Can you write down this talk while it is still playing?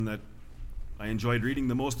that I enjoyed reading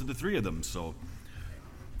the most of the three of them. So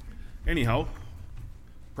anyhow,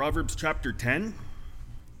 Proverbs chapter 10,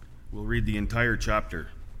 we'll read the entire chapter.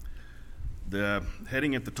 The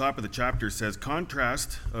heading at the top of the chapter says,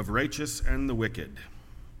 Contrast of Righteous and the Wicked.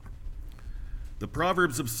 The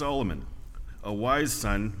Proverbs of Solomon. A wise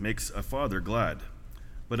son makes a father glad,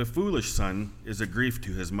 but a foolish son is a grief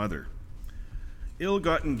to his mother.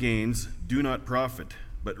 Ill-gotten gains do not profit,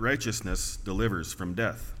 but righteousness delivers from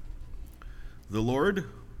death. The Lord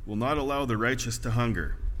will not allow the righteous to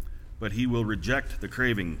hunger, but he will reject the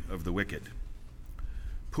craving of the wicked.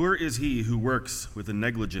 Poor is he who works with a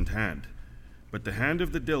negligent hand, but the hand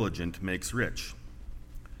of the diligent makes rich.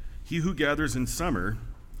 He who gathers in summer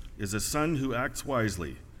is a son who acts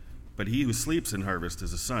wisely, but he who sleeps in harvest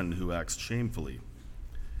is a son who acts shamefully.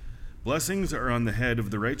 Blessings are on the head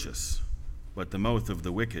of the righteous, but the mouth of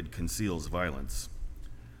the wicked conceals violence.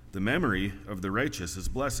 The memory of the righteous is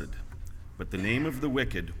blessed, but the name of the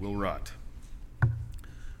wicked will rot.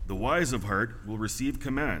 The wise of heart will receive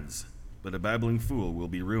commands, but a babbling fool will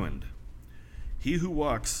be ruined. He who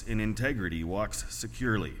walks in integrity walks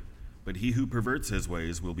securely, but he who perverts his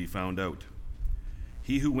ways will be found out.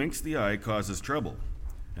 He who winks the eye causes trouble,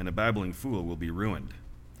 and a babbling fool will be ruined.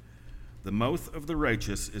 The mouth of the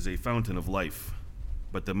righteous is a fountain of life,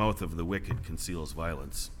 but the mouth of the wicked conceals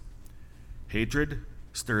violence. Hatred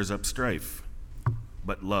stirs up strife,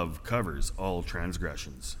 but love covers all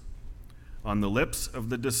transgressions. On the lips of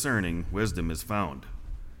the discerning wisdom is found,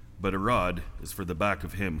 but a rod is for the back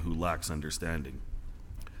of him who lacks understanding.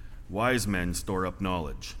 Wise men store up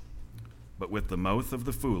knowledge, but with the mouth of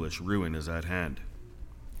the foolish ruin is at hand.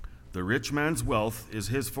 The rich man's wealth is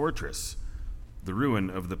his fortress. The ruin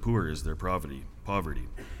of the poor is their poverty.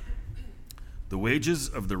 The wages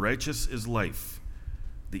of the righteous is life,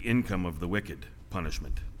 the income of the wicked,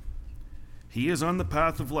 punishment. He is on the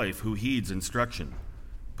path of life who heeds instruction,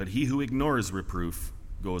 but he who ignores reproof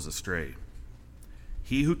goes astray.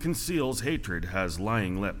 He who conceals hatred has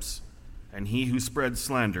lying lips, and he who spreads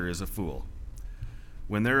slander is a fool.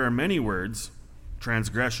 When there are many words,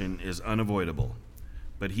 transgression is unavoidable,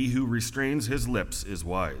 but he who restrains his lips is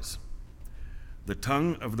wise. The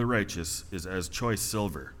tongue of the righteous is as choice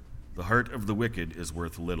silver. The heart of the wicked is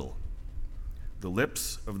worth little. The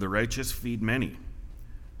lips of the righteous feed many,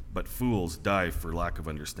 but fools die for lack of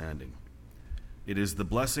understanding. It is the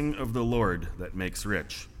blessing of the Lord that makes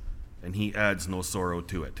rich, and he adds no sorrow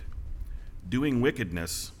to it. Doing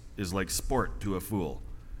wickedness is like sport to a fool,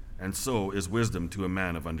 and so is wisdom to a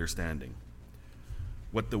man of understanding.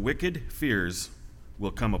 What the wicked fears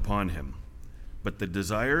will come upon him, but the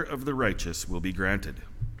desire of the righteous will be granted.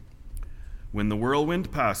 When the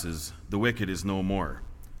whirlwind passes, the wicked is no more,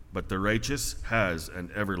 but the righteous has an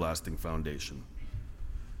everlasting foundation.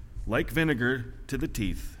 Like vinegar to the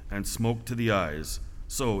teeth and smoke to the eyes,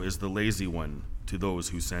 so is the lazy one to those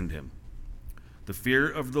who send him. The fear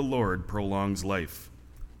of the Lord prolongs life,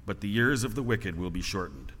 but the years of the wicked will be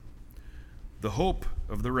shortened. The hope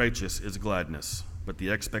of the righteous is gladness, but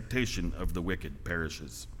the expectation of the wicked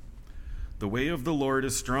perishes. The way of the Lord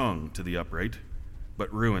is strong to the upright,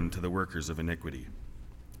 but ruin to the workers of iniquity.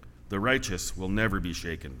 The righteous will never be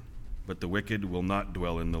shaken, but the wicked will not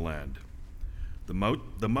dwell in the land. The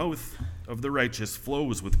mouth of the righteous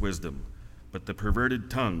flows with wisdom, but the perverted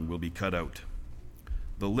tongue will be cut out.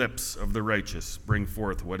 The lips of the righteous bring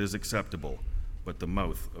forth what is acceptable, but the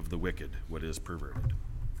mouth of the wicked what is perverted.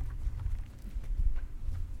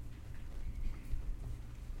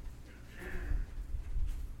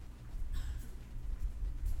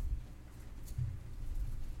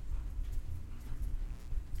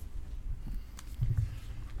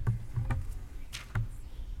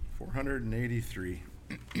 $483.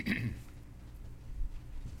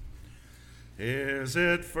 Is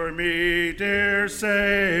it for me, dear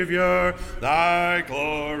Savior, thy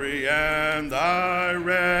glory and thy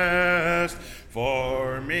rest?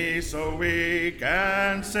 For me so weak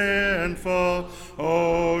and sinful,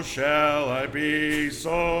 oh, shall I be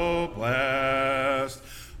so blessed?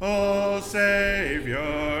 O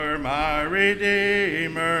Savior, my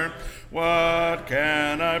Redeemer, what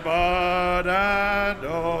can I but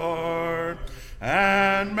adore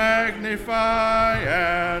and magnify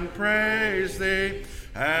and praise thee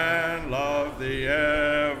and love thee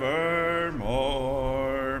evermore?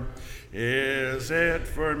 Is it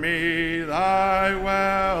for me thy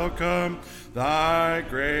welcome, thy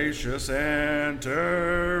gracious entering?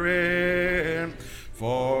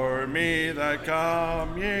 For me that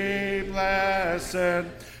come, ye blessed,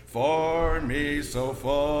 for me so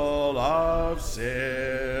full of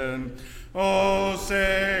sin. O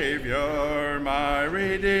Savior, my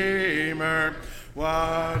Redeemer, what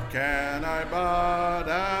what can I but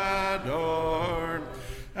adore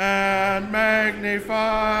and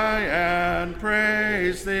magnify and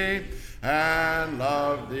praise thee and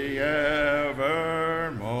love thee evermore.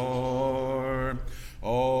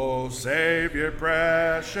 O Savior,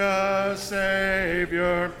 precious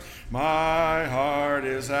Savior, my heart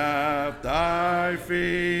is at thy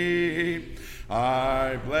feet.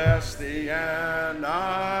 I bless thee and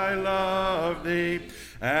I love thee,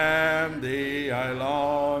 and thee I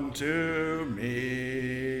long to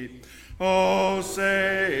meet. O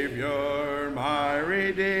Savior, my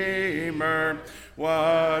Redeemer,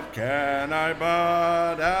 what can I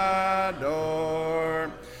but adore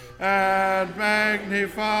and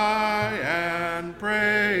magnify and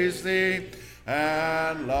praise thee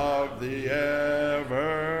and love thee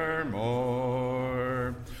evermore.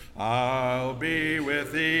 I'll be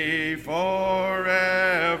with thee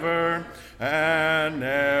forever and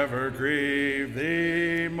never grieve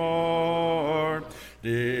thee more.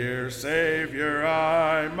 Dear Savior,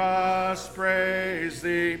 I must praise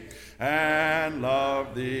thee and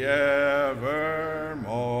love thee evermore.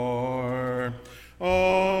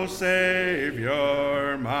 O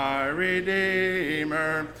Savior, my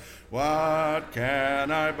Redeemer, what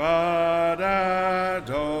can I but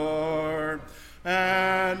adore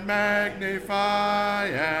and magnify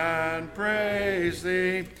and praise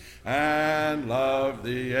thee and love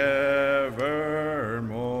thee evermore.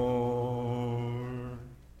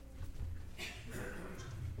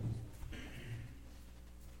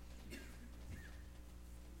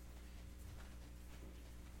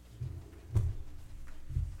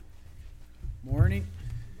 Morning.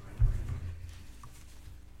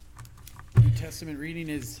 New Testament reading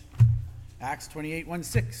is Acts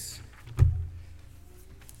 28:1-6.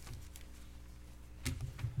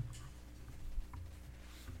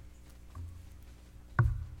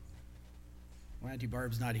 When Auntie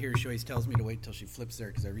Barb's not here, she always tells me to wait till she flips there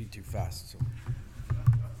because I read too fast. So.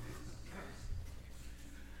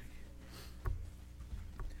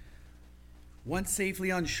 Once safely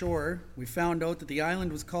on shore, we found out that the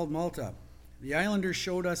island was called Malta. The islanders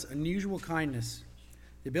showed us unusual kindness.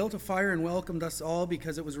 They built a fire and welcomed us all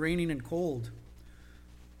because it was raining and cold.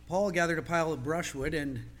 Paul gathered a pile of brushwood,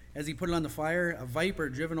 and as he put it on the fire, a viper,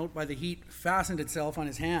 driven out by the heat, fastened itself on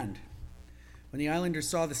his hand. When the islanders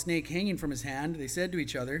saw the snake hanging from his hand, they said to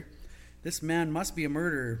each other, "This man must be a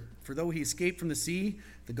murderer, for though he escaped from the sea,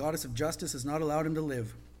 the goddess of justice has not allowed him to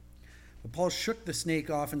live." But Paul shook the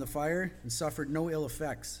snake off in the fire and suffered no ill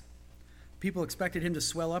effects. People expected him to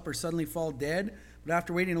swell up or suddenly fall dead, but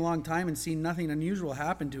after waiting a long time and seeing nothing unusual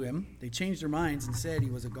happen to him, they changed their minds and said he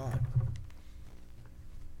was a god.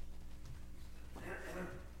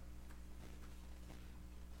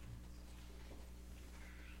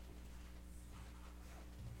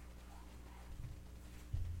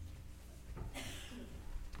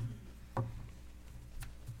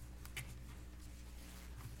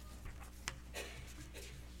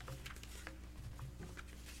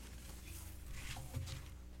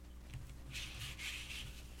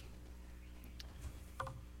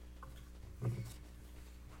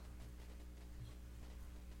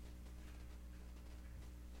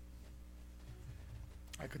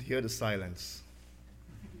 I could hear the silence.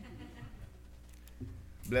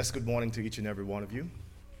 Blessed good morning to each and every one of you.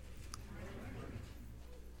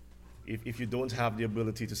 If you don't have the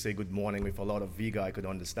ability to say good morning with a lot of vigor, I could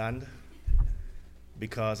understand,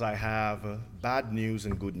 because I have bad news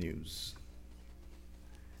and good news.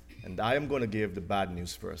 And I am going to give the bad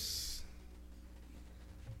news first.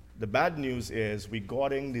 The bad news is we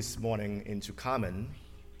got in this morning into Carmen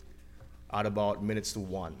at about minutes to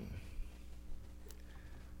 1.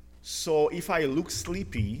 So if I look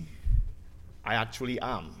sleepy, I actually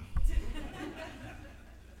am.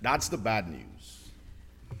 That's the bad news.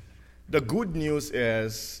 The good news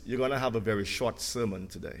is you're going to have a very short sermon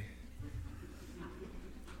today.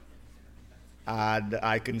 And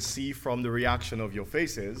I can see from the reaction of your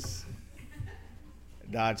faces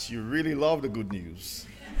that you really love the good news.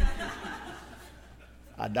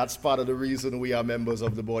 And that's part of the reason we are members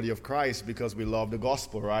of the body of Christ, because we love the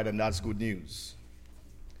gospel, right? And that's good news.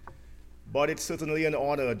 But it's certainly an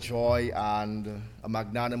honor, a joy, and a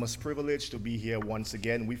magnanimous privilege to be here once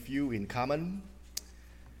again with you in common.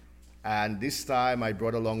 And this time I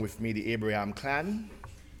brought along with me the Abraham clan.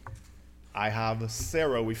 I have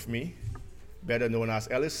Sarah with me, better known as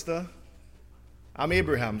Alistair. I'm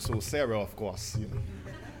Abraham, so Sarah, of course.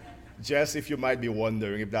 Just if you might be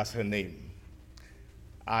wondering if that's her name.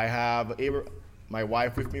 I have my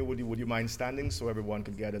wife with me. Would you mind standing so everyone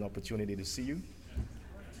could get an opportunity to see you?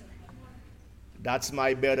 That's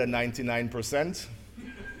my better 99%.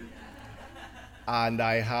 And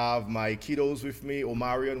I have my kiddos with me.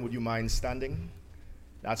 Omarion, would you mind standing?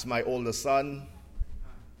 That's my older son.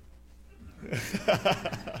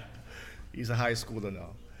 He's a high schooler now.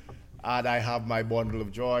 And I have my bundle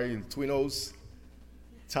of joy, twinnos,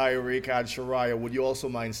 Tyreek and Shariah. Would you also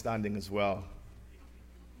mind standing as well?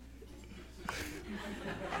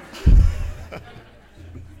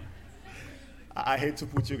 I hate to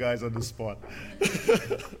put you guys on the spot.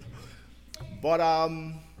 But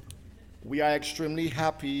we are extremely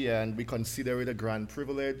happy, and we consider it a grand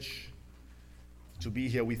privilege to be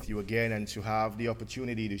here with you again and to have the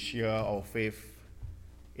opportunity to share our faith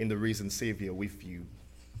in the risen Savior with you.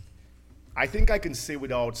 I think I can say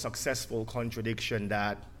without successful contradiction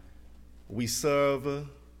that we serve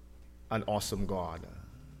an awesome God.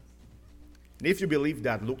 And if you believe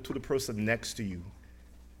that, look to the person next to you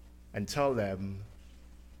and tell them,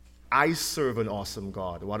 I serve an awesome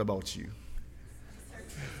God. What about you?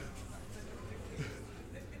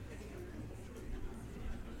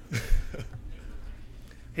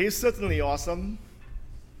 He's certainly awesome,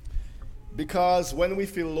 because when we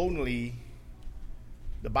feel lonely,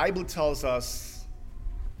 the Bible tells us,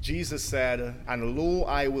 Jesus said, and lo,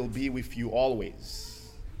 I will be with you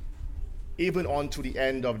always, even unto the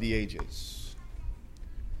end of the ages.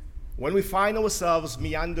 When we find ourselves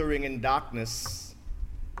meandering in darkness,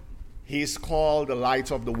 he is called the light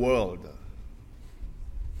of the world.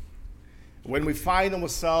 When we find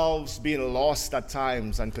ourselves being lost at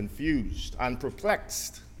times and confused and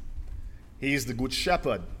perplexed, he is the good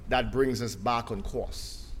shepherd that brings us back on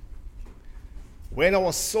course. When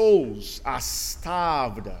our souls are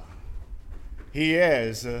starved, he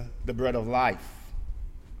is the bread of life.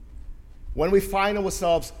 When we find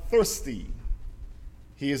ourselves thirsty,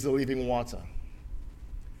 he is the living water.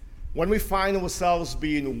 When we find ourselves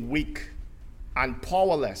being weak and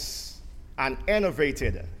powerless and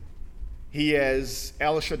enervated, he is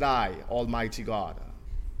El Shaddai, Almighty God.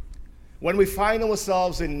 When we find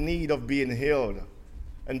ourselves in need of being healed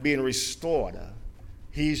and being restored,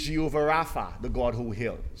 he is Jehovah Rapha, the God who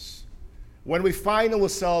heals. When we find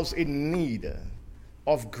ourselves in need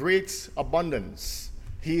of great abundance,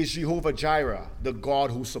 he is Jehovah Jireh, the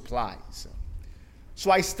God who supplies.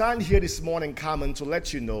 So I stand here this morning, Carmen, to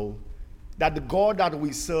let you know that the God that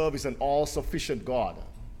we serve is an all-sufficient God.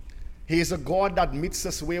 He is a God that meets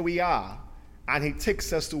us where we are, and he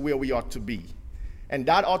takes us to where we ought to be. And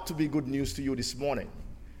that ought to be good news to you this morning,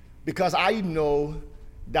 because I know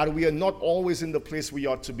that we are not always in the place we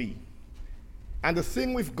ought to be. And the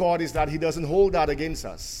thing with God is that he doesn't hold that against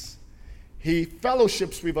us. He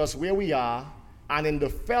fellowships with us where we are, and in the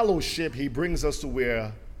fellowship, he brings us to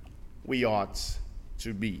where we ought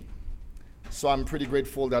to be. So I'm pretty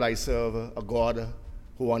grateful that I serve a God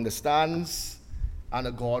who understands and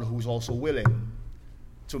a God who's also willing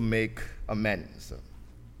to make amends.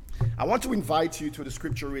 I want to invite you to the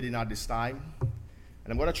scripture reading at this time,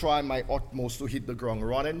 and I'm going to try my utmost to hit the ground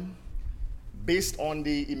running. Based on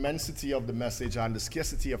the immensity of the message and the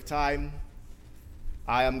scarcity of time,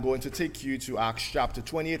 I am going to take you to Acts chapter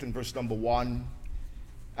 28 and verse number 1,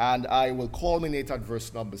 and I will culminate at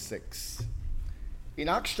verse number 6. In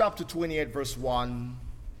Acts chapter 28, verse 1,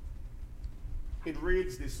 it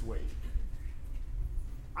reads this way.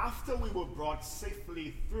 After we were brought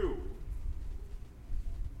safely through,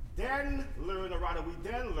 we then learned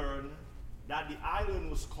that the island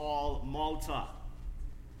was called Malta.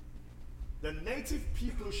 The native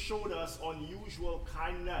people showed us unusual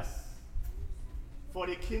kindness, for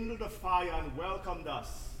they kindled a fire and welcomed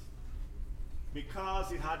us,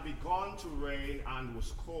 because it had begun to rain and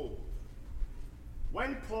was cold.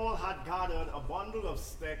 When Paul had gathered a bundle of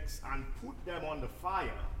sticks and put them on the fire,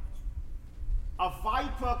 a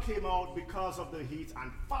viper came out because of the heat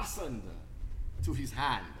and fastened to his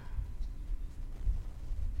hand.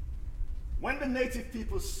 When the native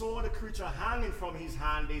people saw the creature hanging from his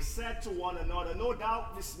hand, they said to one another, no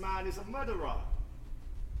doubt this man is a murderer.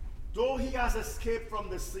 Though he has escaped from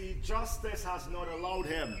the sea, justice has not allowed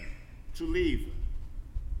him to live.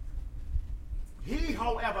 He,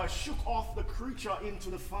 however, shook off the creature into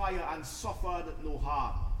the fire and suffered no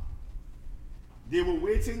harm. They were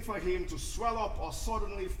waiting for him to swell up or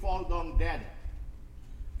suddenly fall down dead.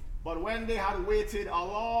 But when they had waited a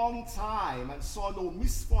long time and saw no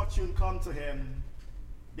misfortune come to him,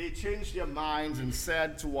 they changed their minds and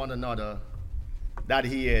said to one another that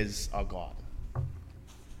he is a god.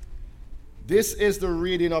 This is the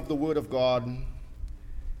reading of the word of God,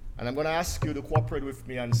 and I'm going to ask you to cooperate with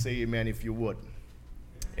me and say amen if you would.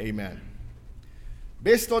 Amen.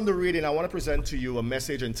 Based on the reading, I want to present to you a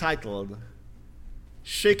message entitled,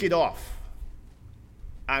 Shake It Off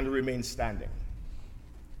and Remain Standing.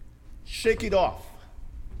 shake it off,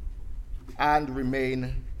 and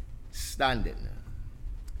remain standing.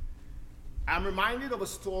 I'm reminded of a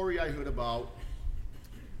story I heard about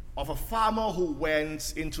of a farmer who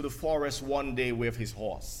went into the forest one day with his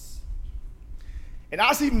horse. And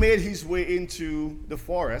as he made his way into the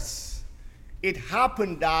forest, it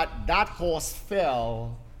happened that that horse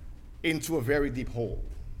fell into a very deep hole.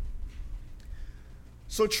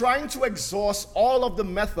 So trying to exhaust all of the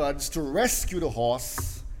methods to rescue the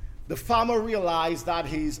horse, the farmer realized that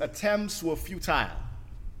his attempts were futile.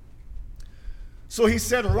 So he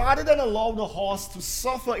said, rather than allow the horse to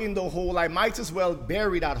suffer in the hole, I might as well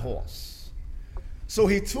bury that horse. So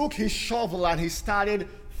he took his shovel and he started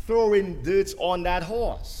throwing dirt on that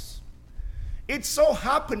horse. It so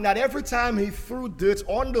happened that every time he threw dirt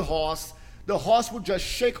on the horse would just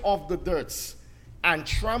shake off the dirt and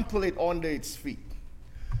trample it under its feet.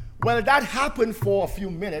 Well, that happened for a few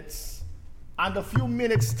minutes, and a few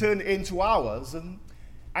minutes turned into hours. And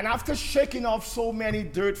after shaking off so many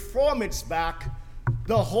dirt from its back,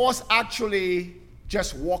 the horse actually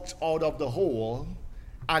just walked out of the hole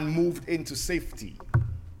and moved into safety.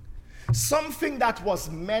 Something that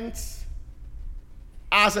was meant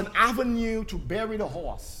as an avenue to bury the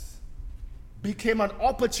horse became an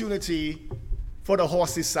opportunity for the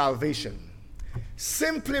horse's salvation,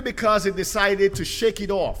 simply because it decided to shake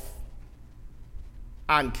it off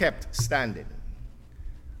and kept standing.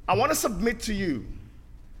 I want to submit to you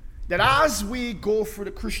that as we go through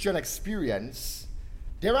the Christian experience,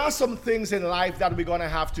 there are some things in life that we're going to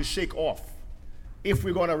have to shake off if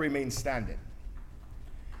we're going to remain standing.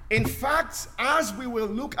 In fact, as we will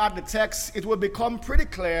look at the text, it will become pretty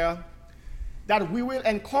clear that we will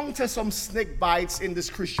encounter some snake bites in this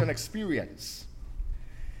Christian experience.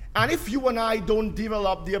 And if you and I don't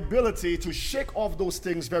develop the ability to shake off those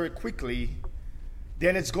things very quickly,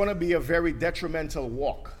 then it's going to be a very detrimental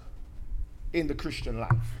walk in the Christian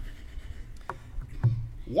life.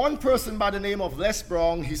 One person by the name of Les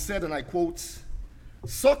Brown, he said, and I quote,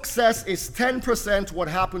 "Success is 10% what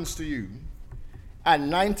happens to you and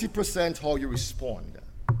 90% how you respond."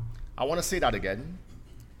 I want to say that again.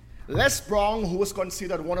 Les Brown, who was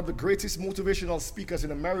considered one of the greatest motivational speakers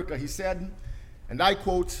in America, he said, and I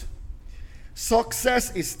quote,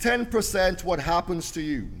 "Success is 10% what happens to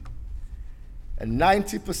you and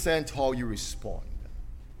 90% how you respond."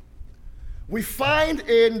 We find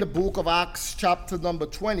in the book of Acts, chapter number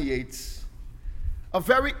 28, a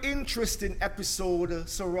very interesting episode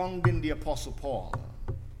surrounding the Apostle Paul.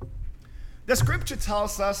 The scripture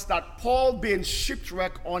tells us that Paul being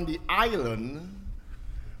shipwrecked on the island,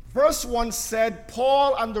 verse 1 said,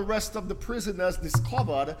 Paul and the rest of the prisoners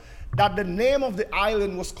discovered that the name of the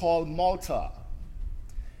island was called Malta.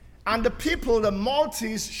 And the people, the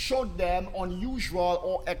Maltese, showed them unusual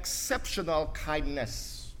or exceptional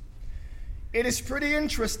kindness. It is pretty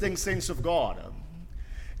interesting, saints of God,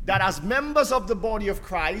 that as members of the body of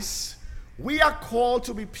Christ, we are called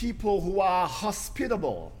to be people who are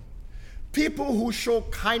hospitable, people who show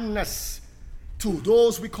kindness to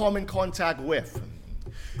those we come in contact with.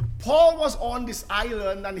 Paul was on this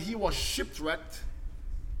island and he was shipwrecked,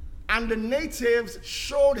 and the natives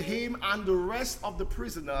showed him and the rest of the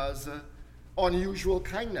prisoners unusual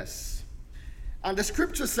kindness. And the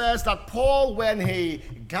scripture says that Paul, when he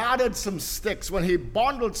gathered some sticks, when he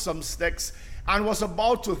bundled some sticks and was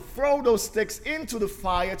about to throw those sticks into the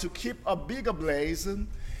fire to keep a bigger blaze,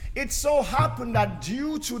 it so happened that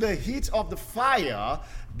due to the heat of the fire,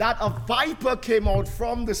 that a viper came out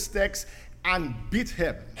from the sticks and bit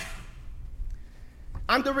him.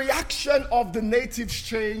 And the reaction of the natives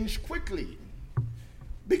changed quickly.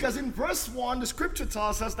 Because in verse 1, the scripture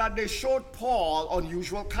tells us that they showed Paul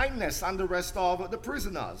unusual kindness and the rest of the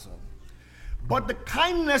prisoners. But the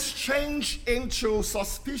kindness changed into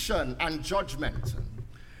suspicion and judgment.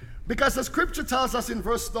 Because the scripture tells us in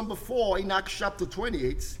verse number 4 in Acts chapter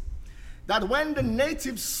 28, that when the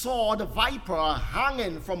natives saw the viper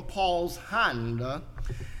hanging from Paul's hand,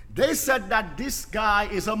 they said that this guy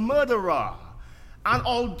is a murderer. And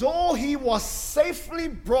although he was safely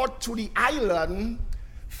brought to the island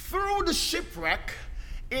through the shipwreck,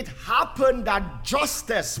 it happened that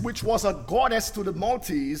Justice, which was a goddess to the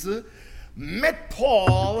Maltese, met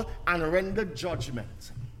Paul and rendered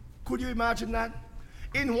judgment. Could you imagine that?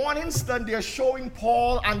 In one instant, they're showing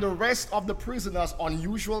Paul and the rest of the prisoners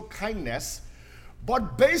unusual kindness,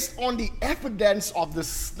 but based on the evidence of the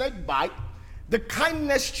snake bite, the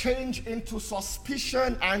kindness changed into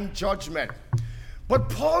suspicion and judgment. But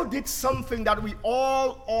Paul did something that we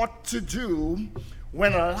all ought to do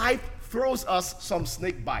when life throws us some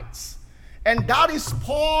snake bites. And that is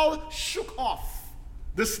Paul shook off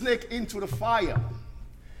the snake into the fire.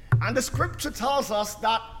 And the scripture tells us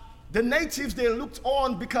that the natives, they looked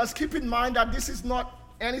on, because keep in mind that this is not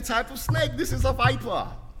any type of snake. This is a viper.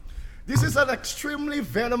 This is an extremely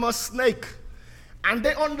venomous snake. And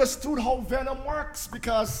they understood how venom works,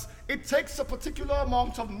 because it takes a particular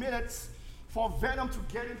amount of minutes for venom to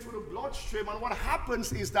get into the bloodstream. And what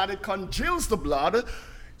happens is that it congeals the blood.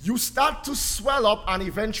 You start to swell up and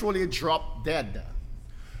eventually drop dead.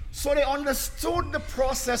 So they understood the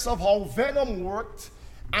process of how venom worked,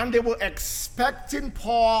 and they were expecting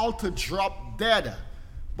Paul to drop dead.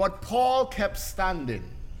 But Paul kept standing.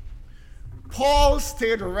 Paul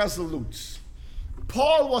stayed resolute.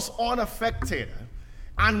 Paul was unaffected.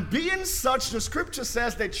 And being such, the scripture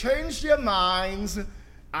says they changed their minds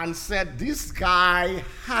and said, this guy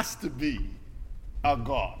has to be a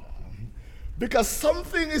god. Because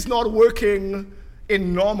something is not working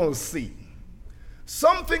in normalcy.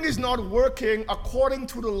 Something is not working according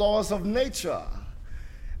to the laws of nature.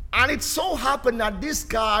 And it so happened that this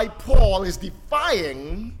guy, Paul, is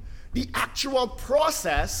defying the actual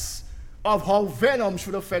process of how venom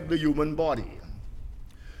should affect the human body.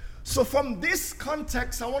 So from this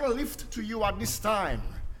context, I want to lift to you at this time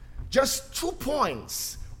just 2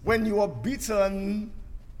 points when you are bitten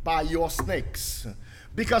by your snakes.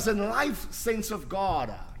 Because in life, saints of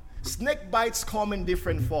God, snake bites come in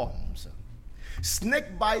different forms.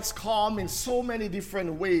 Snake bites come in so many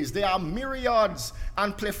different ways. There are myriads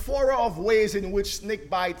and plethora of ways in which snake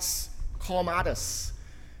bites come at us.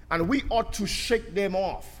 And we ought to shake them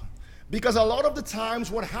off. Because a lot of the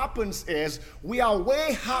times what happens is we are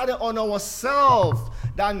way harder on ourselves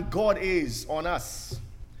than God is on us.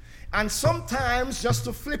 And sometimes, just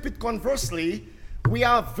to flip it conversely, we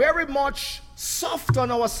are very much soft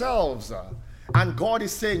on ourselves. And God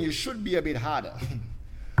is saying you should be a bit harder.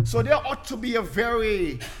 So there ought to be a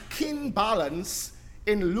very keen balance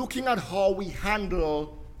in looking at how we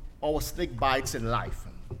handle our snake bites in life.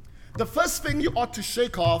 The first thing you ought to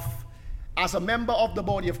shake off as a member of the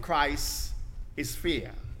body of Christ is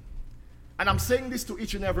fear. And I'm saying this to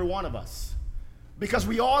each and every one of us, because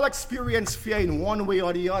we all experience fear in one way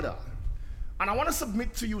or the other. And I want to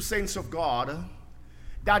submit to you, saints of God,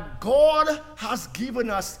 that God has given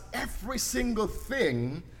us every single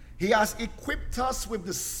thing. He has equipped us with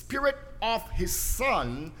the Spirit of His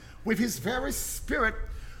Son, with His very Spirit,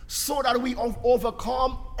 so that we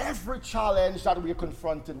overcome every challenge that we are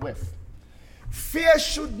confronted with. Fear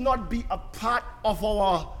should not be a part of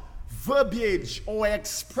our verbiage or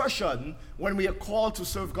expression when we are called to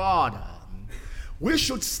serve God. We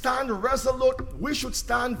should stand resolute, we should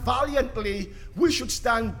stand valiantly, we should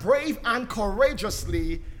stand brave and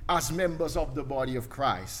courageously as members of the body of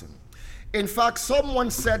Christ. In fact, someone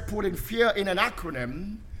said, putting fear in an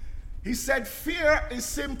acronym, he said, fear is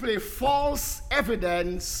simply false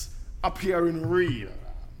evidence appearing real.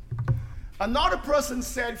 Another person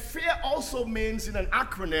said, fear also means, in an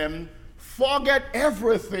acronym, forget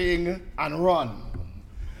everything and run.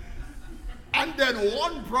 And then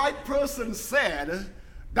one bright person said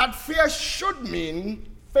that fear should mean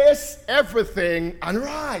face everything and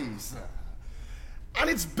rise. And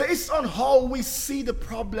it's based on how we see the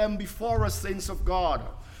problem before us, saints of God.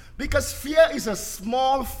 Because fear is a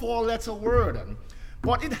small 4-letter word,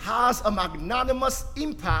 but it has a magnanimous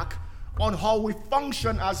impact on how we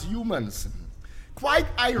function as humans. Quite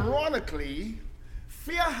ironically,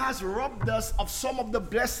 fear has robbed us of some of the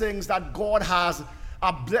blessings that God has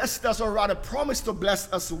blessed us, or rather promised to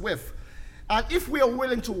bless us with. And if we are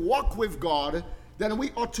willing to walk with God, then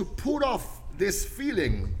we ought to put off this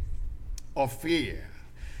feeling of fear.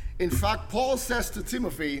 In fact, Paul says to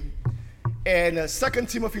Timothy in 2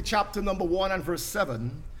 Timothy chapter number 1 and verse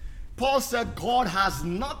 7, Paul said, God has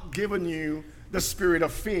not given you the spirit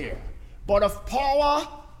of fear, but of power,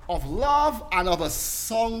 of love, and of a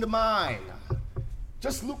sound mind.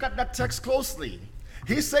 Just look at that text closely.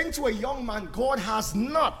 He's saying to a young man, God has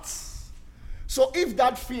not. So if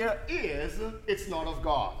that fear is, it's not of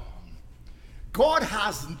God. God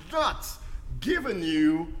has not given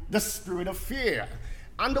you the spirit of fear.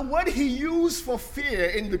 And the word he used for fear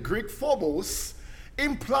in the Greek phobos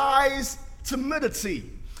implies timidity.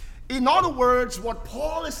 In other words, what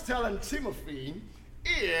Paul is telling Timothy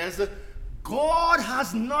is God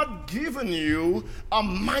has not given you a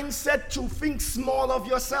mindset to think small of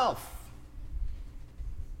yourself.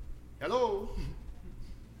 Hello?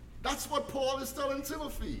 That's what Paul is telling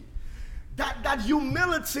Timothy. That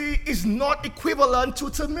humility is not equivalent to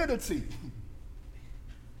timidity.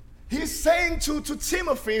 He's saying to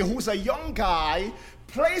Timothy, who's a young guy,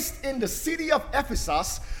 placed in the city of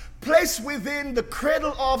Ephesus, placed within the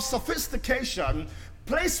cradle of sophistication,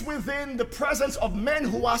 placed within the presence of men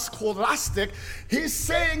who are scholastic, he's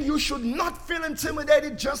saying you should not feel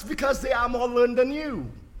intimidated just because they are more learned than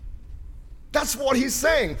you. That's what he's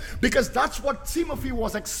saying, because that's what Timothy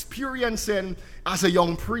was experiencing as a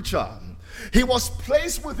young preacher. He was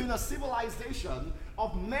placed within a civilization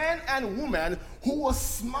of men and women who were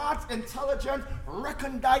smart, intelligent,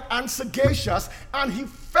 recondite, and sagacious, and he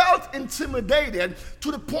felt intimidated to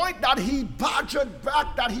the point that he badgered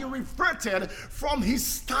back, that he reverted from his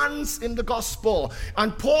stance in the gospel.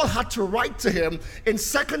 And Paul had to write to him in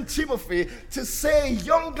 2 Timothy to say,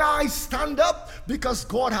 young guys, stand up, because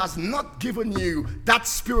God has not given you that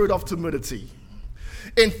spirit of timidity.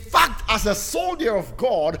 In fact, as a soldier of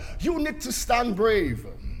God, you need to stand brave.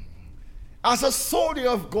 As a soldier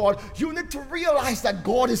of God, you need to realize that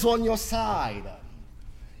God is on your side.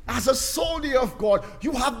 As a soldier of God,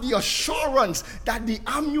 you have the assurance that the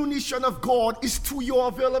ammunition of God is to your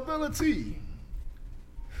availability.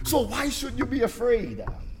 So why should you be afraid?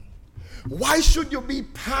 Why should you be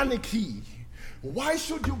panicky? Why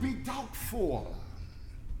should you be doubtful?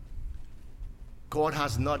 God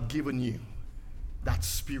has not given you that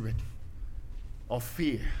spirit of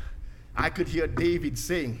fear. I could hear David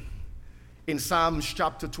saying, in Psalms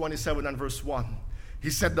chapter 27 and verse 1, he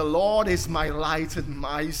said, the Lord is my light and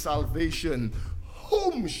my salvation.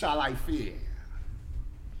 Whom shall I fear?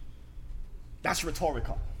 That's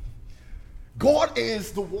rhetorical. God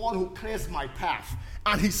is the one who clears my path,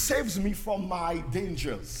 and he saves me from my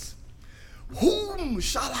dangers. Whom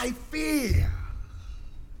shall I fear?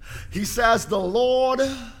 He says, the Lord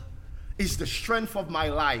is the strength of my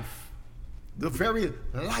life, the very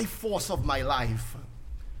life force of my life.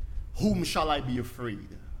 Whom shall I be afraid?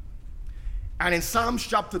 And in Psalms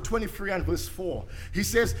chapter 23 and verse 4, he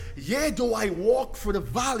says, yea, though I walk through the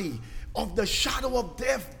valley of the shadow of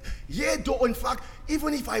death, yea, though, in fact,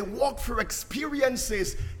 even if I walk through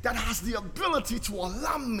experiences that has the ability to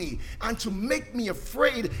alarm me and to make me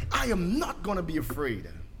afraid, I am not going to be afraid.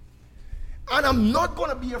 And I'm not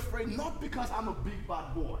going to be afraid, not because I'm a big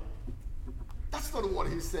bad boy. That's not what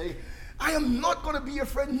he's saying. I am not going to be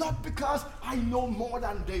afraid, not because I know more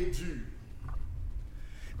than they do.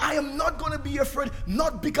 I am not going to be afraid,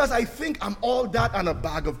 not because I think I'm all that and a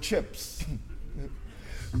bag of chips.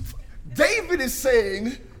 David is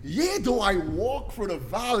saying, yea, though I walk through the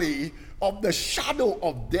valley of the shadow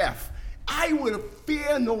of death, I will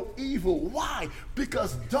fear no evil. Why?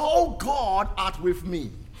 Because thou, God, art with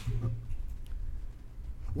me.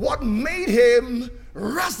 What made him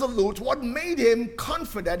resolute, what made him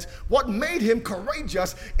confident, what made him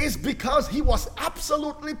courageous is because he was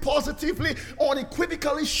absolutely, positively,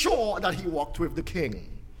 unequivocally sure that he walked with the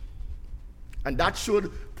king. And that should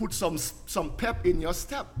put some pep in your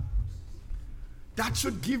step. That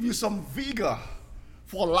should give you some vigor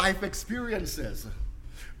for life experiences.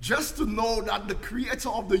 Just to know that the creator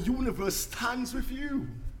of the universe stands with you.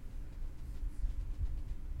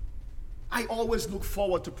 I always look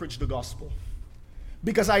forward to preach the gospel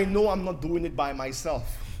because I know I'm not doing it by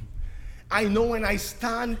myself. I know when I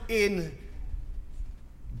stand in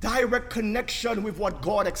direct connection with what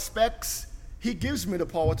God expects, he gives me the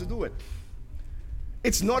power to do it.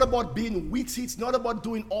 It's not about being witty. It's not about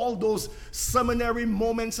doing all those seminary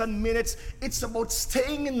moments and minutes. It's about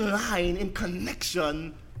staying in line, in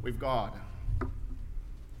connection with God.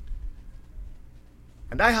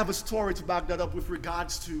 And I have a story to back that up with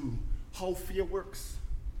regards to how fear works.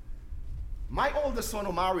 My oldest son,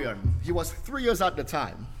 Omarion, he was 3 years at the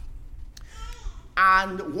time.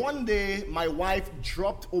 And one day, my wife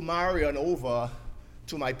dropped Omarion over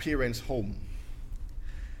to my parents' home.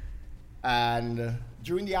 And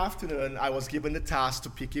during the afternoon, I was given the task to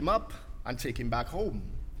pick him up and take him back home.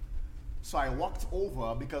 So I walked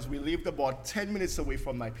over because we lived about 10 minutes away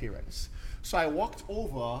from my parents. So I walked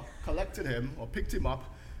over, collected him, or picked him up,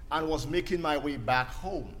 and was making my way back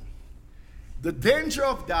home. The danger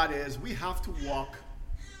of that is we have to walk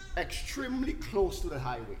extremely close to the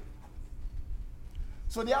highway.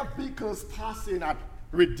 So there are vehicles passing at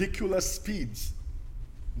ridiculous speeds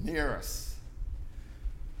near us.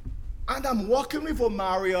 And I'm walking with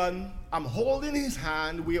Omarion, I'm holding his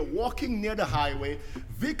hand, we are walking near the highway,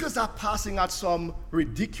 vehicles are passing at some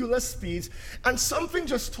ridiculous speeds, and something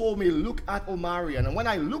just told me, look at Omarion. And when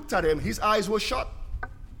I looked at him, his eyes were shut.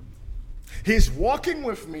 He's walking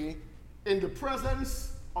with me in the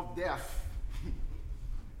presence of death,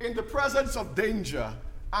 in the presence of danger,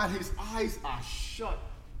 and his eyes are shut.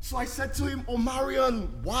 So I said to him,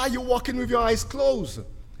 Omarion, why are you walking with your eyes closed?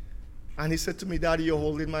 And he said to me, Daddy, you're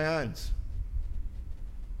holding my hands.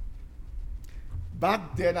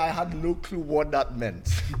 Back then, I had no clue what that meant.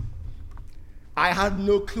 I had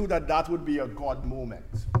no clue that that would be a God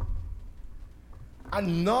moment.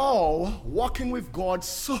 And now, walking with God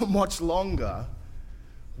so much longer,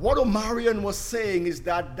 what Omarion was saying is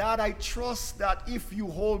that, Dad, I trust that if you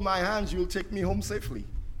hold my hands, you'll take me home safely.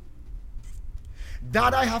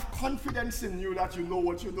 Dad, I have confidence in you that you know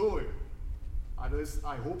what you're doing.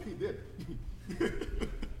 I hope he did.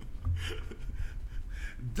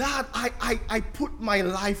 Dad, I put my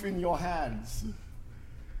life in your hands.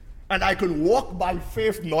 And I can walk by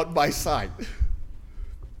faith, not by sight.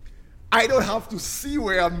 I don't have to see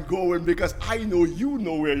where I'm going because I know you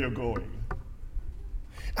know where you're going.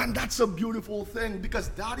 And that's a beautiful thing because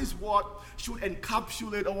that is what should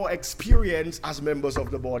encapsulate our experience as members of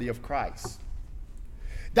the body of Christ.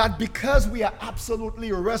 That because we are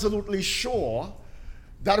absolutely, resolutely sure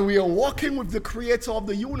that we are walking with the creator of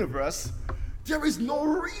the universe, there is no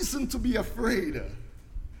reason to be afraid.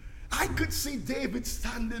 I could see David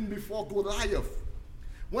standing before Goliath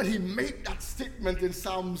when he made that statement in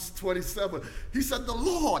Psalms 27. He said, the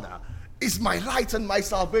Lord is my light and my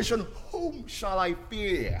salvation. Whom shall I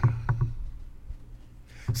fear?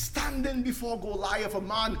 Standing before Goliath, a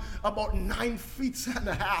man about 9.5 feet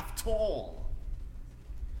tall,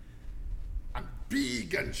 and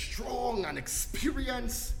big and strong and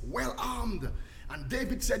experienced, well armed. And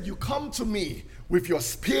David said, you come to me with your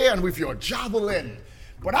spear and with your javelin,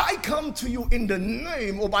 but I come to you in the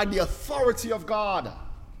name or by the authority of God.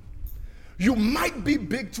 You might be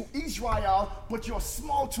big to Israel, but you're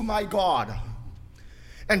small to my God.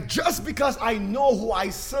 And just because I know who I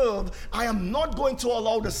serve, I am not going to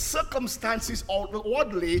allow the circumstances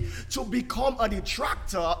outwardly to become a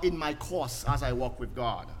detractor in my course as I walk with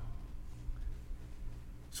God.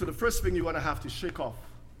 So the first thing you're going to have to shake off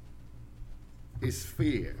is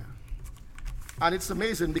fear. And it's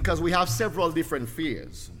amazing because we have several different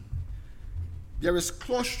fears. There is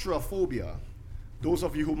claustrophobia, those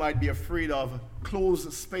of you who might be afraid of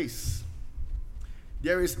closed space.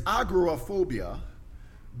 There is agoraphobia,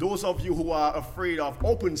 those of you who are afraid of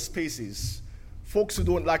open spaces, folks who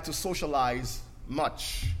don't like to socialize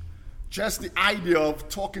much. Just the idea of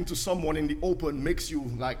talking to someone in the open makes you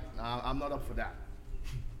like, I'm not up for that.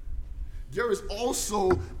 There is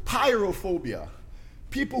also pyrophobia,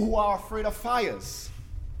 people who are afraid of fires.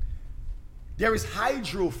 There is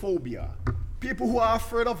hydrophobia, people who are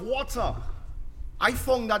afraid of water. I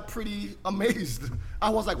found that pretty amazed. I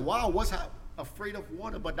was like, wow, what's afraid of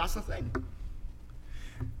water? But that's the thing.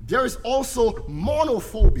 There is also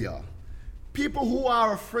monophobia, people who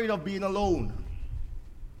are afraid of being alone.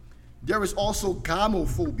 There is also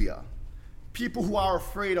gamophobia, people who are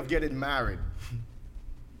afraid of getting married.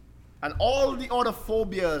 And all the other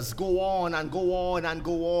phobias go on and go on and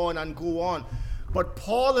go on and go on. But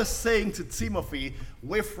Paul is saying to Timothy,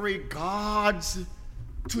 with regards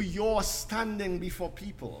to your standing before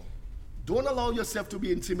people, don't allow yourself to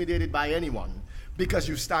be intimidated by anyone because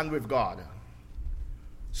you stand with God.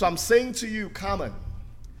 So I'm saying to you, Carmen,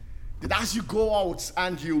 that as you go out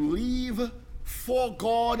and you live for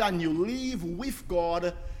God and you live with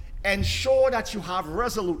God, ensure that you have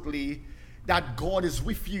resolutely that God is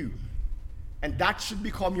with you. And that should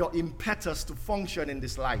become your impetus to function in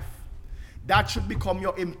this life. That should become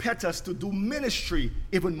your impetus to do ministry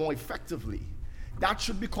even more effectively. That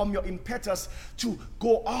should become your impetus to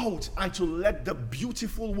go out and to let the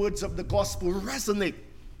beautiful words of the gospel resonate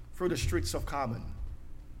through the streets of Carmen.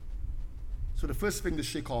 So the first thing to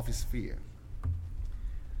shake off is fear.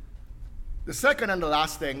 The second and the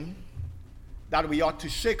last thing that we ought to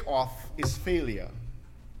shake off is failure.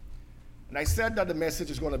 And I said that the message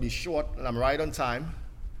is going to be short, and I'm right on time.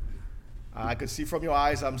 I could see from your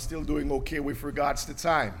eyes I'm still doing okay with regards to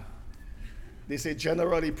time. They say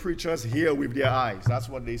generally preachers hear with their eyes. That's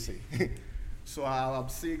what they say. So I'm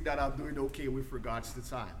seeing that I'm doing okay with regards to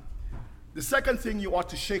time. The second thing you ought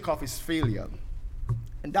to shake off is failure.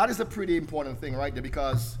 And that is a pretty important thing right there,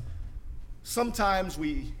 because sometimes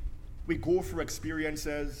we go through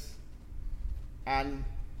experiences and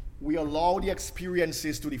we allow the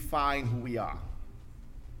experiences to define who we are.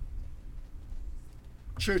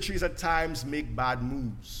 Churches at times make bad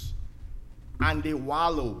moves, and they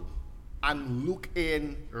wallow and look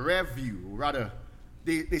in review. Rather,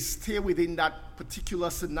 they stay within that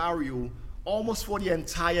particular scenario almost for the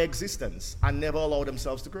entire existence and never allow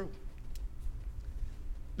themselves to grow.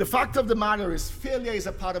 The fact of the matter is, failure is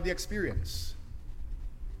a part of the experience.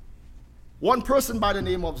 One person by the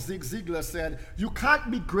name of Zig Ziglar said, you can't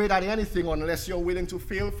be great at anything unless you're willing to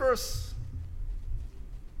fail first.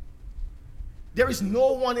 There is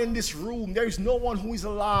no one in this room, there is no one who is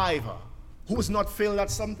alive who has not failed at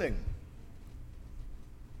something.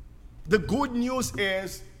 The good news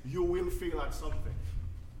is you will fail at something.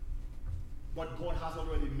 But God has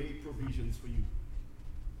already made provisions for you.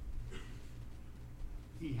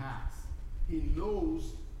 He has. He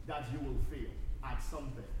knows that you will fail at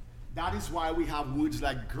something. That is why we have words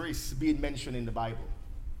like grace being mentioned in the Bible.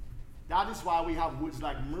 That is why we have words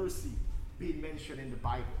like mercy being mentioned in the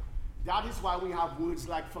Bible. That is why we have words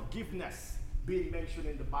like forgiveness being mentioned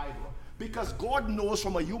in the Bible. Because God knows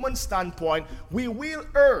from a human standpoint, we will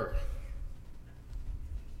err.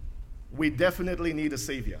 We definitely need a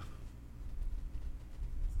Savior.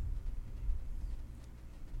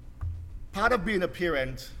 Part of being a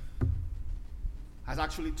parent has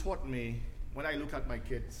actually taught me, when I look at my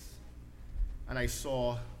kids and I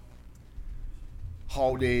saw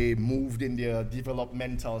how they moved in their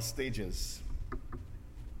developmental stages.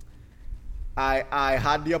 I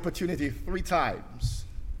had the opportunity 3 times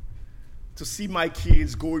to see my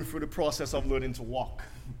kids going through the process of learning to walk.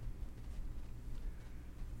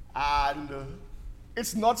 And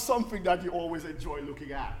it's not something that you always enjoy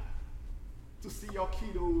looking at. To see your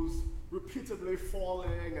kiddos repeatedly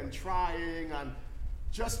falling and trying and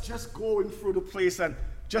just going through the place and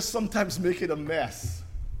just sometimes making a mess.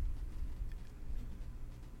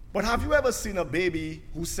 But have you ever seen a baby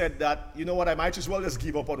who said that, you know what, I might as well just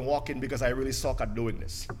give up on walking because I really suck at doing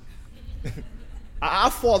this?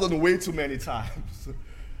 I've fallen way too many times.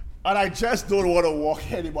 And I just don't want to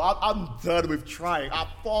walk anymore. I'm done with trying. I've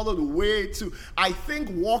fallen way too. I think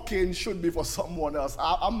walking should be for someone else.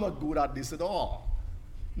 I'm not good at this at all.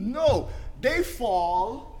 No, they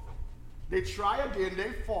fall, they try again,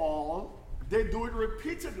 they fall, they do it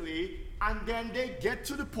repeatedly, and then they get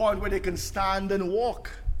to the point where they can stand and walk.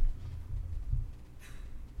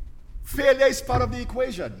 Failure is part of the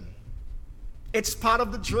equation. It's part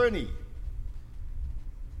of the journey.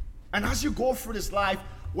 And as you go through this life,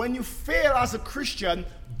 when you fail as a Christian,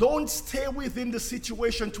 don't stay within the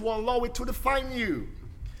situation to allow it to define you.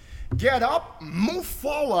 Get up, move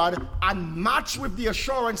forward, and march with the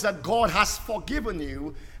assurance that God has forgiven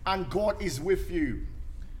you and God is with you.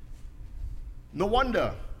 No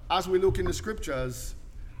wonder, as we look in the scriptures,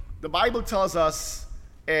 the Bible tells us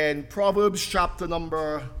in Proverbs chapter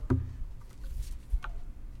number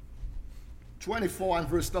 24 and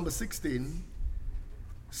verse number 16,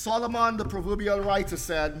 Solomon, the proverbial writer,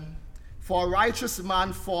 said, "For a righteous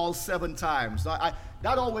man falls 7 times." Now,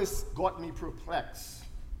 that always got me perplexed.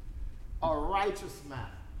 A righteous man.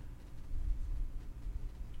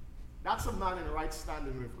 That's a man in right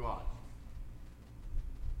standing with God.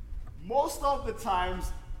 Most of the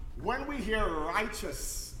times, when we hear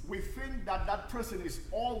righteous, we think that that person is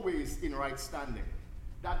always in right standing,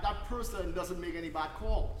 that that person doesn't make any bad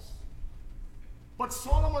calls. But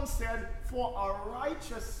Solomon said, for a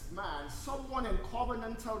righteous man, someone in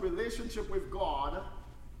covenantal relationship with God,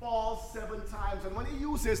 falls 7 times. And when he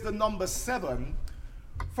uses the number 7,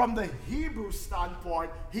 from the Hebrew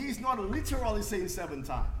standpoint, he's not literally saying 7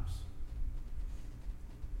 times.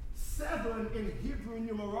 7 in Hebrew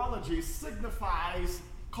numerology signifies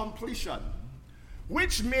completion,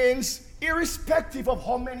 which means irrespective of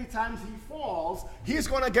how many times he falls, he's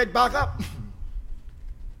going to get back up.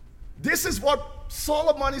 This is what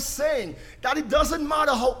Solomon is saying, that it doesn't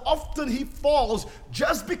matter how often he falls,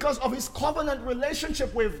 just because of his covenant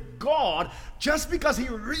relationship with God, just because he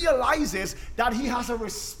realizes that he has a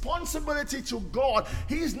responsibility to God,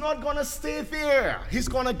 he's not going to stay there. He's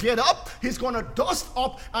going to get up, he's going to dust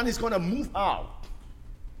up, and he's going to move out.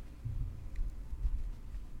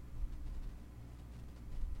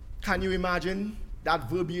 Can you imagine that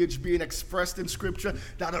verbiage being expressed in scripture,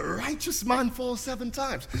 that a righteous man falls 7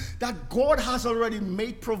 times, that God has already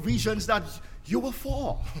made provisions that you will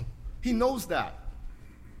fall? He knows that.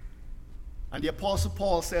 And the Apostle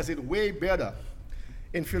Paul says it way better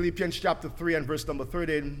in Philippians chapter 3 and verse number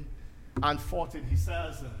 13 and 14. He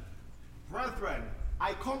says, "Brethren,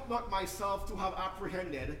 I count not myself to have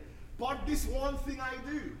apprehended, but this one thing I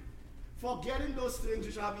do, forgetting those things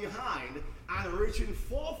which are behind, and reaching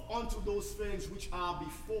forth unto those things which are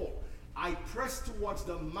before, I press towards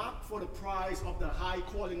the mark for the prize of the high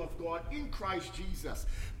calling of God in Christ Jesus."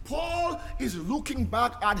 Paul is looking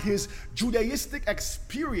back at his Judaistic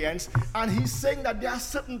experience, and he's saying that there are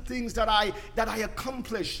certain things that I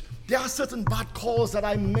accomplished. There are certain bad calls that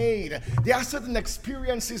I made. There are certain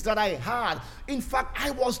experiences that I had. In fact,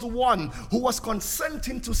 I was the one who was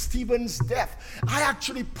consenting to Stephen's death. I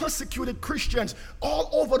actually persecuted Christians all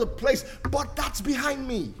over the place, but that's behind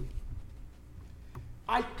me.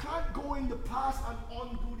 I can't go in the past and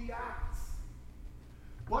undo the acts,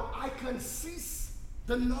 but I can cease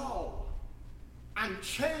the now and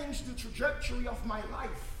change the trajectory of my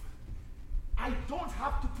life. I don't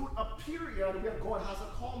have to put a period where God has a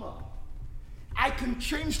comma. I can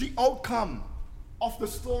change the outcome of the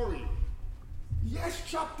story. Yes,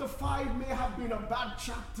 chapter 5 may have been a bad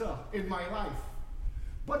chapter in my life,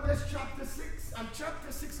 but there's chapter 6, and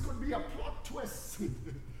chapter 6 could be a plot twist.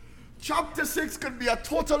 Chapter 6 could be a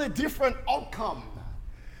totally different outcome.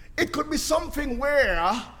 It could be something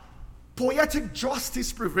where poetic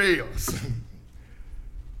justice prevails.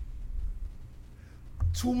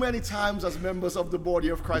 Too many times as members of the body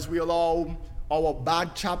of Christ, we allow our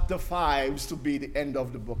bad chapter 5s to be the end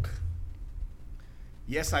of the book.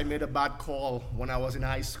 Yes, I made a bad call when I was in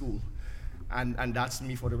high school, and that's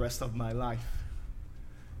me for the rest of my life.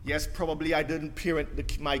 Yes, probably I didn't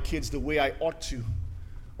parent my kids the way I ought to,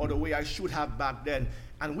 or the way I should have back then.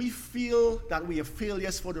 And we feel that we are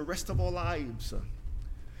failures for the rest of our lives.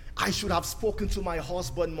 I should have spoken to my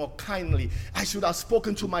husband more kindly. I should have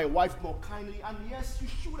spoken to my wife more kindly. And yes, you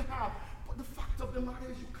should have. But the fact of the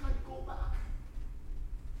matter is you can't go back.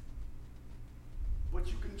 But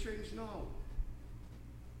you can change now.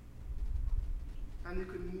 And you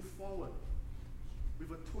can move forward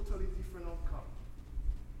with a totally different outcome.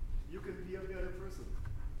 You can be a better person.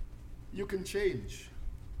 You can change.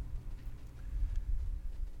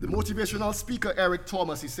 The motivational speaker, Eric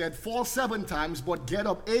Thomas, he said, fall 7 times, but get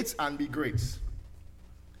up 8 and be great.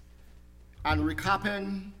 And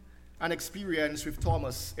recapping an experience with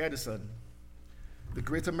Thomas Edison, the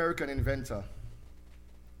great American inventor,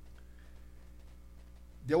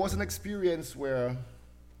 there was an experience where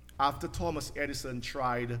after Thomas Edison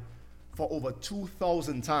tried for over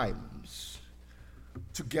 2,000 times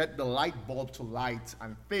to get the light bulb to light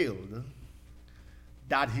and failed,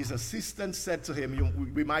 that his assistant said to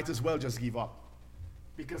him, we might as well just give up,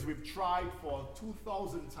 because we've tried for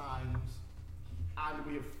 2,000 times and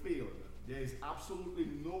we have failed. There is absolutely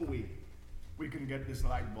no way we can get this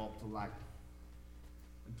light bulb to light.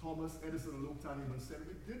 And Thomas Edison looked at him and said,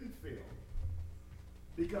 we didn't fail,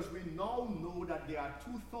 because we now know that there are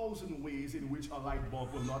 2,000 ways in which a light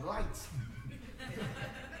bulb will not light.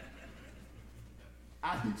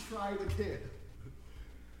 And he tried again.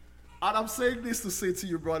 And I'm saying this to say to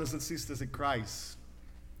you, brothers and sisters in Christ,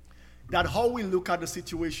 that how we look at the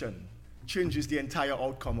situation changes the entire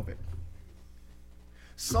outcome of it.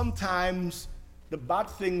 Sometimes the bad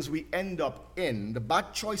things we end up in, the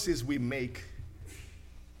bad choices we make,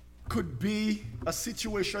 could be a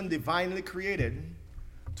situation divinely created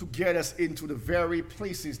to get us into the very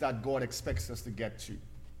places that God expects us to get to.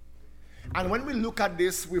 And when we look at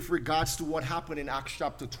this with regards to what happened in Acts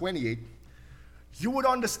chapter 28, you would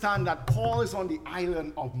understand that Paul is on the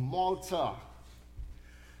island of Malta.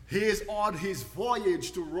 He is on his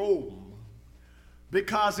voyage to Rome,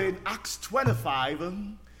 because in Acts 25,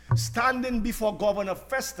 standing before Governor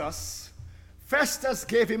Festus, Festus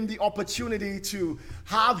gave him the opportunity to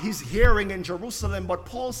have his hearing in Jerusalem, but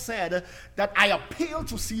Paul said that I appeal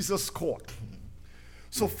to Caesar's court.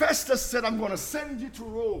 So Festus said, I'm going to send you to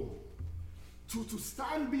Rome to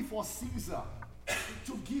stand before Caesar,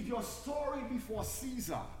 to give your story before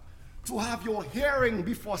Caesar, to have your hearing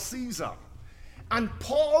before Caesar. And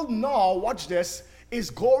Paul now, watch this, is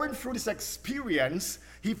going through this experience.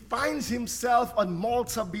 He finds himself on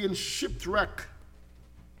Malta being shipwrecked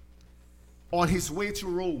on his way to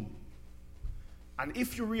Rome. And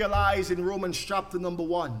if you realize in Romans chapter number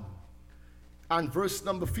 1 and verse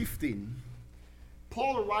number 15,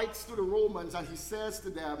 Paul writes to the Romans and he says to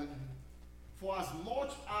them, for as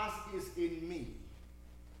much as is in me,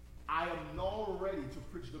 I am now ready to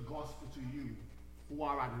preach the gospel to you who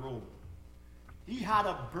are at Rome. He had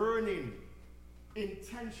a burning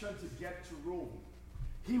intention to get to Rome.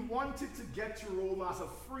 He wanted to get to Rome as a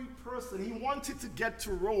free person. He wanted to get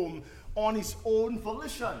to Rome on his own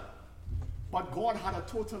volition. But God had a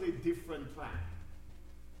totally different plan.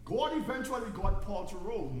 God eventually got Paul to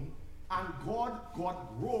Rome, and God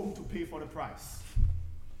got Rome to pay for the price.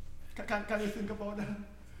 Can you think about that?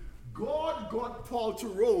 God got Paul to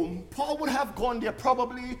Rome. Paul would have gone there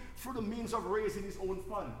probably through the means of raising his own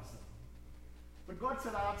funds. But God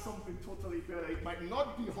said, I have something totally better. It might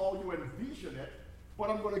not be how you envision it, but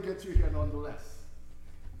I'm going to get you here nonetheless.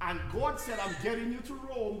 And God said, I'm getting you to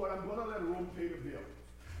Rome, but I'm going to let Rome pay the bill.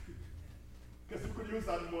 Because you could use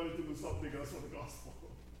that money to do something else for the gospel.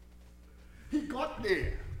 He got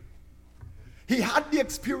there. He had the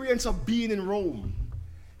experience of being in Rome.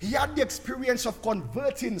 He had the experience of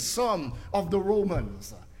converting some of the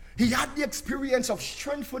Romans. He had the experience of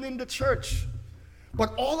strengthening the church.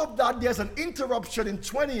 But all of that, there's an interruption in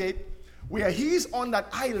 28 where he's on that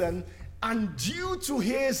island, and due to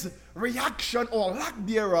his reaction or lack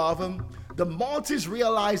thereof, the Maltese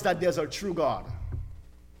realize that there's a true God.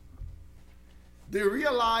 they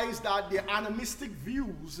realized that their animistic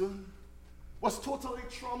views was totally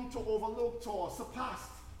trumped or overlooked or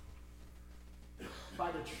surpassed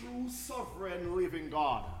by the true sovereign living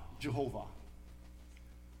God, Jehovah.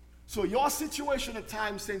 So your situation at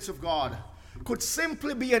times, saints of God, could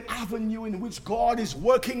simply be an avenue in which God is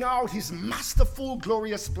working out his masterful,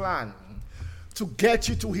 glorious plan to get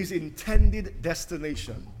you to his intended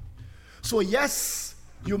destination. So yes,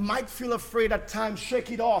 you might feel afraid at times,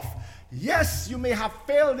 shake it off. Yes, you may have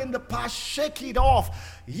failed in the past, shake it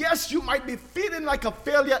off. Yes, you might be feeling like a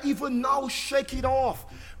failure even now, shake it off.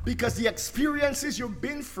 Because the experiences you've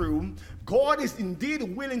been through, God is indeed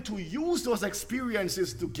willing to use those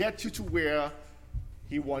experiences to get you to where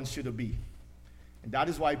he wants you to be. And that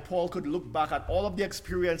is why Paul could look back at all of the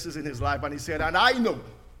experiences in his life and he said, and I know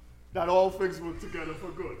that all things work together for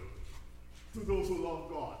good to those who love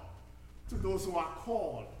God, to those who are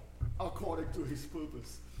called according to his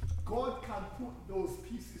purpose. God can put those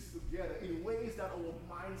pieces together in ways that our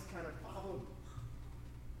minds cannot fathom.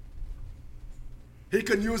 He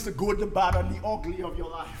can use the good, the bad, and the ugly of your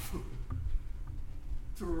life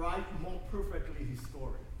to write more perfectly his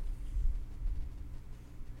story.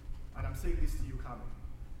 And I'm saying this to you, Carmen.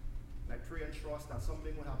 And I pray and trust that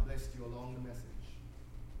something will have blessed you along the message.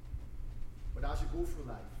 But as you go through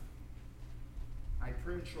life, I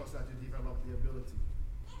pray and trust that you develop the ability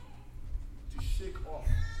to shake off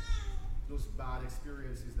those bad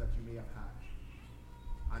experiences that you may have had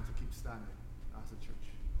and to keep standing as a church.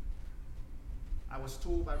 I was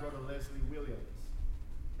told by Brother Leslie Williams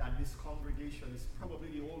that this congregation is probably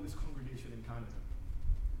the oldest congregation in Canada.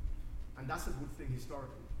 And that's a good thing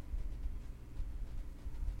historically.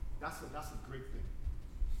 That's a great thing.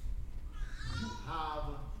 You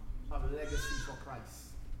have a legacy for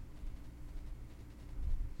Christ.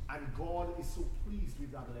 And God is so pleased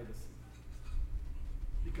with that legacy.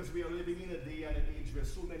 Because we are living in a day and an age where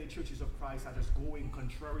so many churches of Christ are just going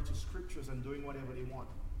contrary to scriptures and doing whatever they want.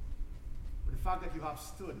 But the fact that you have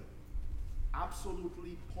stood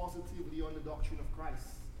absolutely, positively on the doctrine of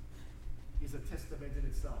Christ is a testament in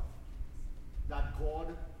itself. That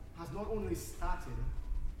God has not only started,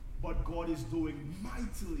 but God is doing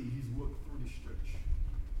mightily his work through this church.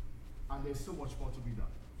 And there's so much more to be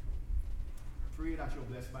done. Pray that you're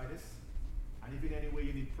blessed by this. And if in any way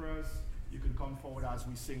you need prayers, you can come forward as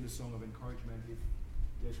we sing the song of encouragement if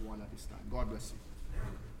there's one at this time. God bless you.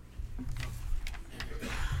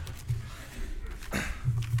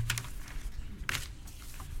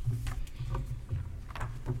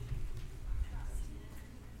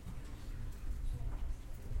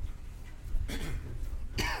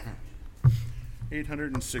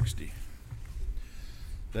 860.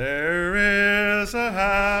 There is a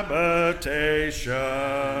habitation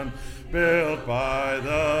built by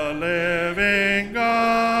the living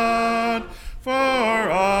God for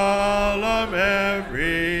all of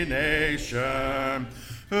every nation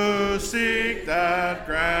who seek that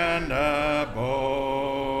grand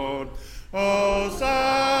abode. O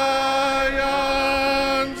Zion,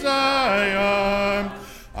 Zion,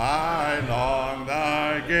 I long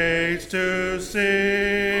thy gates to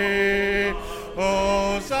see.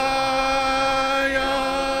 O Zion,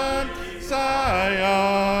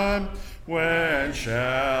 Zion, when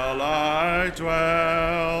shall I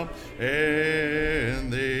dwell in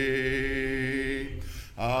thee?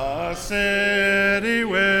 A city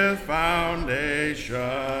with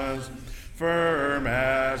foundations firm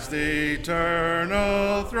as the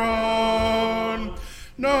eternal throne,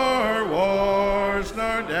 nor wars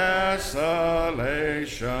nor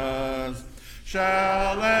desolations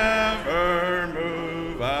shall ever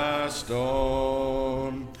move a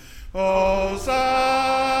stone. O Zion,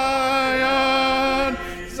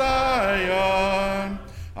 Zion,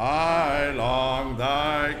 I long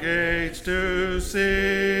thy gates to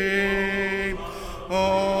see.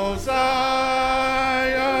 O Zion,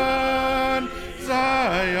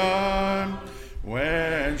 Zion,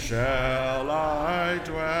 when shall I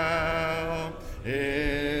dwell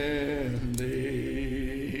in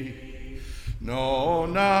thee? No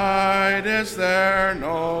night is there,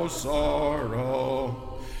 no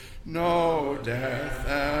sorrow, no death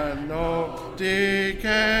and no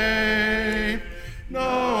decay,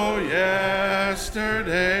 no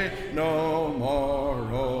yesterday, no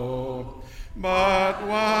morrow, but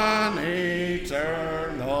one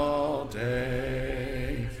eternal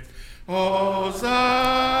day. O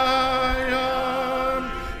Zion,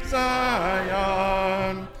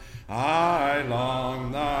 Zion, I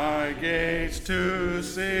long thy gates to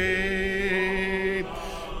see.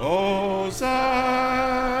 O Zion,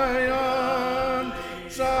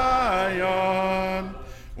 Zion,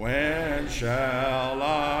 when shall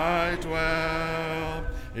I dwell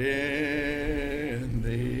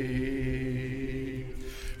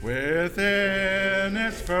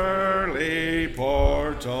pearly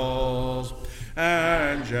portals,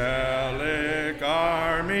 angelic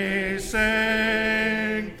armies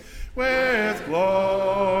sing, with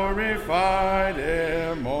glorified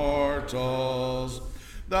immortals,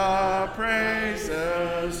 the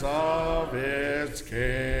praises of its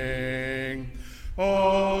King.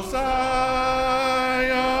 O Zion,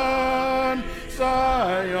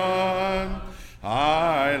 Zion,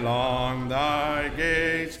 I long thy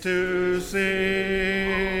gates to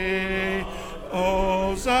see.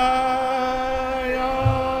 O Zion,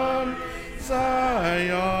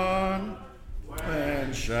 Zion,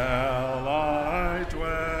 when shall I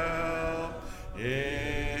dwell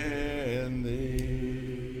in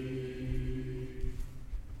thee?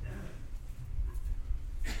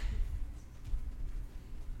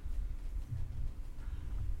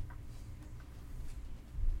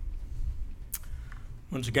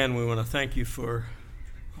 Once again, we want to thank you for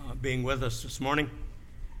being with us this morning.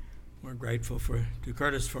 We're grateful to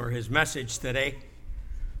Curtis for his message today.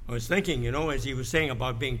 I was thinking, as he was saying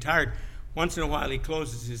about being tired, once in a while he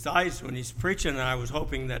closes his eyes when he's preaching, and I was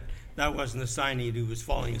hoping that wasn't a sign he was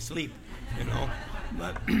falling asleep,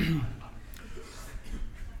 But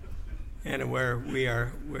and we're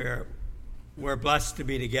blessed to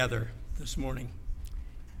be together this morning,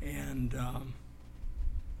 and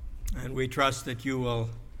we trust that you will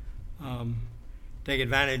take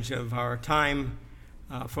advantage of our time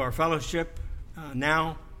for our fellowship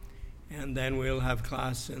now, and then we'll have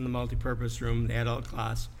class in the multipurpose room, the adult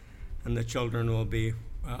class, and the children will be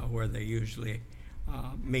where they usually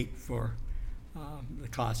meet for the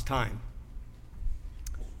class time.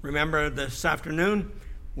 Remember, this afternoon,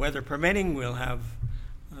 weather permitting, we'll have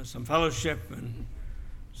some fellowship and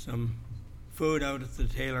some food out at the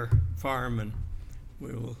Taylor farm, and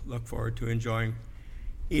we will look forward to enjoying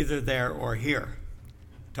either there or here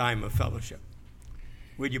time of fellowship.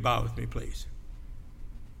 Would you bow with me, please?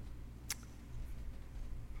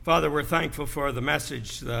 Father, we're thankful for the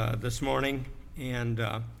message this morning, and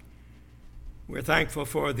we're thankful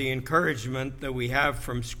for the encouragement that we have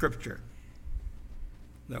from Scripture,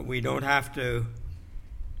 that we don't have to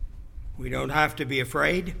be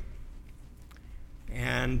afraid,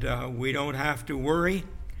 and we don't have to worry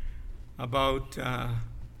about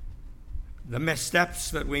the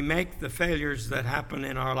missteps that we make, the failures that happen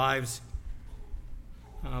in our lives,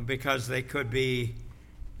 because they could be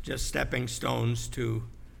just stepping stones to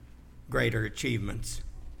greater achievements.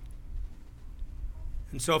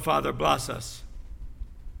 And so, Father, bless us.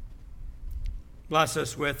 Bless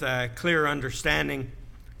us with a clear understanding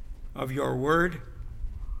of your word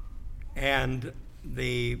and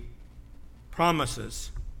the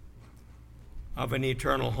promises of an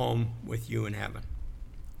eternal home with you in heaven.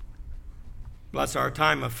 Bless our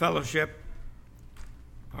time of fellowship,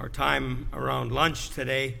 our time around lunch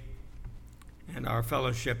today, and our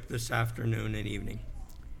fellowship this afternoon and evening.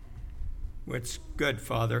 It's good,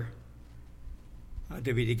 Father,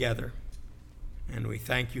 to be together, and we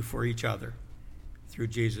thank you for each other. Through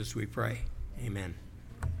Jesus we pray. Amen.